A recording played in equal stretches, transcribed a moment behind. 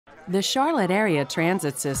The Charlotte Area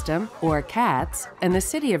Transit System, or CATS, and the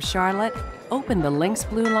City of Charlotte opened the LYNX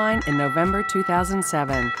Blue Line in November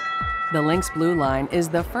 2007. The LYNX Blue Line is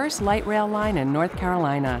the first light rail line in North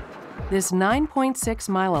Carolina. This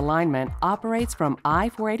 9.6-mile alignment operates from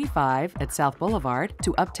I-485 at South Boulevard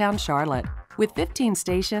to Uptown Charlotte. With 15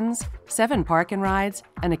 stations, 7 park and rides,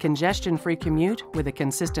 and a congestion-free commute with a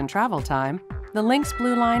consistent travel time, the LYNX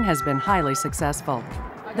Blue Line has been highly successful.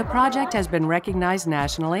 The project has been recognized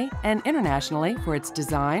nationally and internationally for its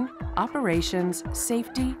design, operations,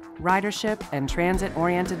 safety, ridership, and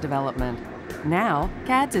transit-oriented development. Now,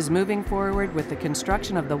 CATS is moving forward with the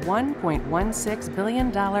construction of the $1.16 billion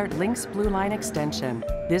LYNX Blue Line Extension.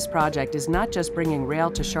 This project is not just bringing rail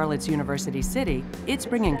to Charlotte's University City, it's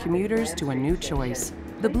bringing commuters to a new choice.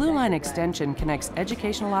 The Blue Line Extension connects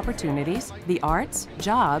educational opportunities, the arts,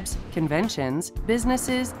 jobs, conventions,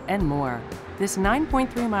 businesses, and more. This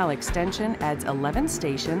 9.3-mile extension adds 11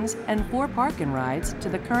 stations and 4 park and rides to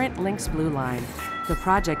the current LYNX Blue Line. The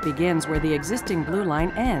project begins where the existing Blue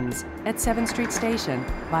Line ends, at 7th Street Station,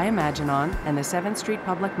 by Imaginon and the 7th Street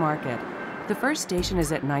Public Market. The first station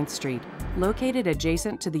is at 9th Street, located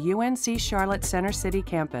adjacent to the UNC Charlotte Center City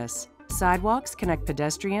campus. Sidewalks connect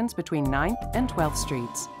pedestrians between 9th and 12th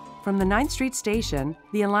Streets. From the 9th Street station,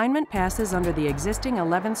 the alignment passes under the existing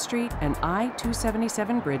 11th Street and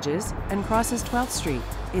I-277 bridges and crosses 12th Street.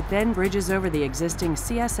 It then bridges over the existing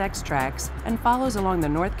CSX tracks and follows along the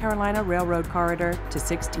North Carolina Railroad corridor to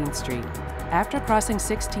 16th Street. After crossing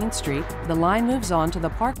 16th Street, the line moves on to the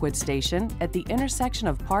Parkwood station at the intersection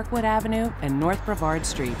of Parkwood Avenue and North Brevard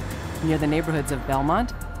Street, near the neighborhoods of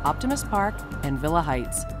Belmont, Optimus Park, and Villa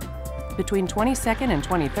Heights. Between 22nd and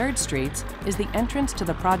 23rd Streets is the entrance to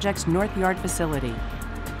the project's North Yard facility.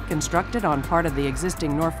 Constructed on part of the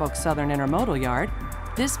existing Norfolk Southern Intermodal Yard,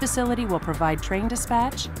 this facility will provide train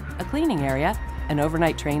dispatch, a cleaning area, and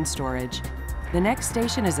overnight train storage. The next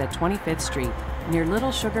station is at 25th Street, near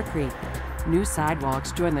Little Sugar Creek. New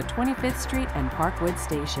sidewalks join the 25th Street and Parkwood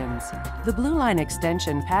stations. The Blue Line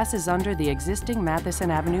Extension passes under the existing Matheson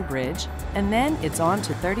Avenue Bridge, and then it's on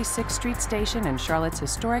to 36th Street Station in Charlotte's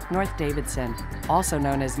historic North Davidson, also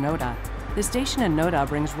known as NODA. The station in NODA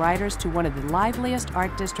brings riders to one of the liveliest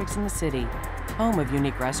art districts in the city, home of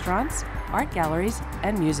unique restaurants, art galleries,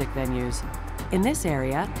 and music venues. In this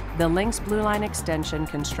area, the LYNX Blue Line Extension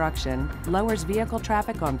construction lowers vehicle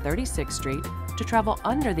traffic on 36th Street to travel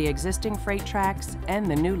under the existing freight tracks and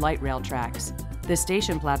the new light rail tracks. The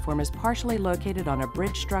station platform is partially located on a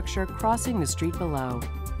bridge structure crossing the street below.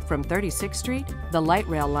 From 36th Street, the light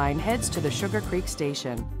rail line heads to the Sugar Creek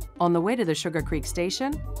Station. On the way to the Sugar Creek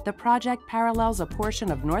Station, the project parallels a portion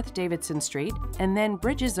of North Davidson Street and then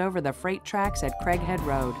bridges over the freight tracks at Craighead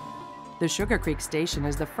Road. The Sugar Creek Station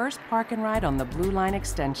is the first park and ride on the Blue Line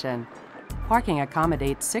Extension. Parking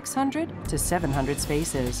accommodates 600 to 700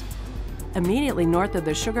 spaces. Immediately north of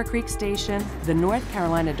the Sugar Creek Station, the North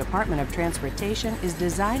Carolina Department of Transportation is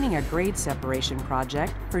designing a grade separation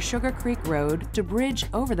project for Sugar Creek Road to bridge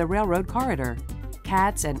over the railroad corridor.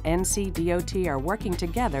 CATS and NCDOT are working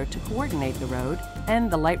together to coordinate the road and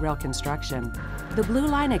the light rail construction. The Blue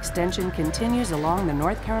Line Extension continues along the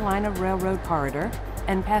North Carolina Railroad corridor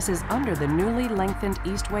and passes under the newly lengthened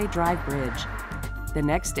Eastway Drive Bridge. The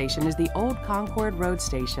next station is the Old Concord Road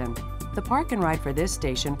Station. The park and ride for this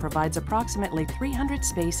station provides approximately 300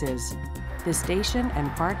 spaces. The station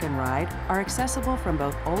and park and ride are accessible from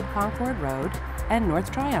both Old Concord Road and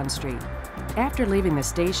North Tryon Street. After leaving the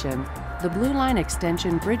station, the Blue Line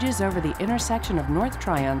Extension bridges over the intersection of North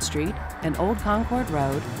Tryon Street and Old Concord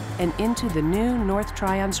Road and into the new North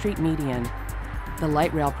Tryon Street median. The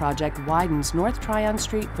light rail project widens North Tryon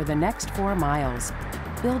Street for the next 4 miles,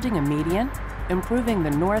 building a median, improving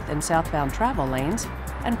the north and southbound travel lanes,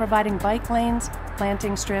 and providing bike lanes,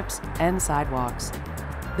 planting strips, and sidewalks.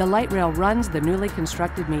 The light rail runs the newly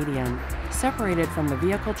constructed median, separated from the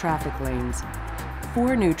vehicle traffic lanes.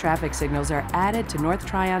 4 new traffic signals are added to North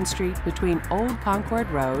Tryon Street between Old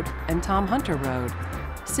Concord Road and Tom Hunter Road.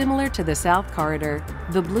 Similar to the South Corridor,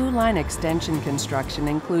 the Blue Line Extension construction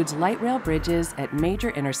includes light rail bridges at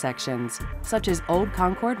major intersections, such as Old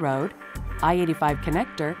Concord Road, I-85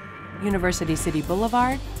 Connector, University City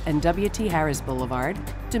Boulevard, and W.T. Harris Boulevard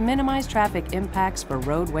to minimize traffic impacts for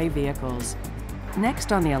roadway vehicles.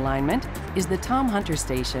 Next on the alignment is the Tom Hunter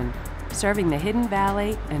Station, serving the Hidden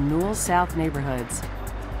Valley and Newell South neighborhoods.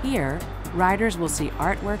 Here, riders will see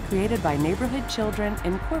artwork created by neighborhood children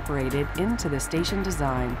incorporated into the station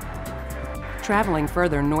design. Traveling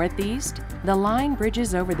further northeast, the line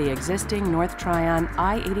bridges over the existing North Tryon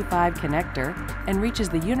I-85 connector and reaches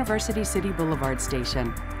the University City Boulevard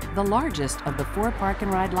station. the largest of the 4 park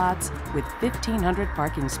and ride lots with 1,500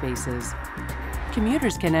 parking spaces.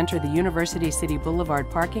 Commuters can enter the University City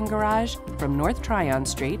Boulevard parking garage from North Tryon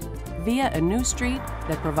Street via a new street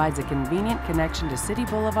that provides a convenient connection to City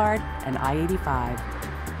Boulevard and I-85.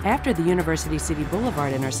 After the University City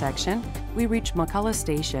Boulevard intersection, we reach McCullough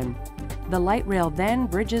Station. The light rail then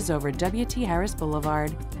bridges over W.T. Harris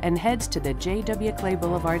Boulevard and heads to the J.W. Clay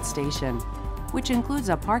Boulevard station, which includes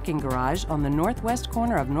a parking garage on the northwest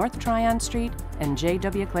corner of North Tryon Street and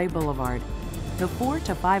J.W. Clay Boulevard. The 4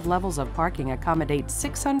 to 5 levels of parking accommodate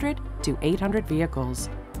 600 to 800 vehicles.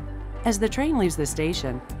 As the train leaves the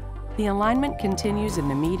station, the alignment continues in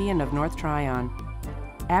the median of North Tryon.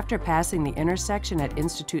 After passing the intersection at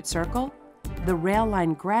Institute Circle, the rail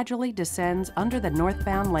line gradually descends under the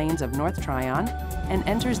northbound lanes of North Tryon and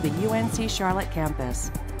enters the UNC Charlotte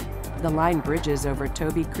campus. The line bridges over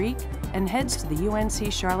Toby Creek and heads to the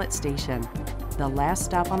UNC Charlotte station, the last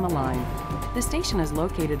stop on the line. The station is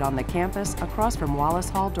located on the campus across from Wallace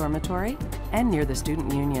Hall Dormitory and near the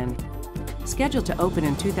Student Union. Scheduled to open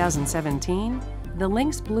in 2017, the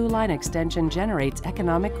LYNX Blue Line Extension generates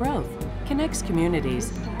economic growth, connects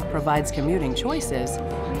communities, provides commuting choices,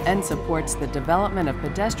 and supports the development of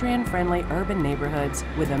pedestrian-friendly urban neighborhoods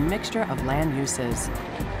with a mixture of land uses.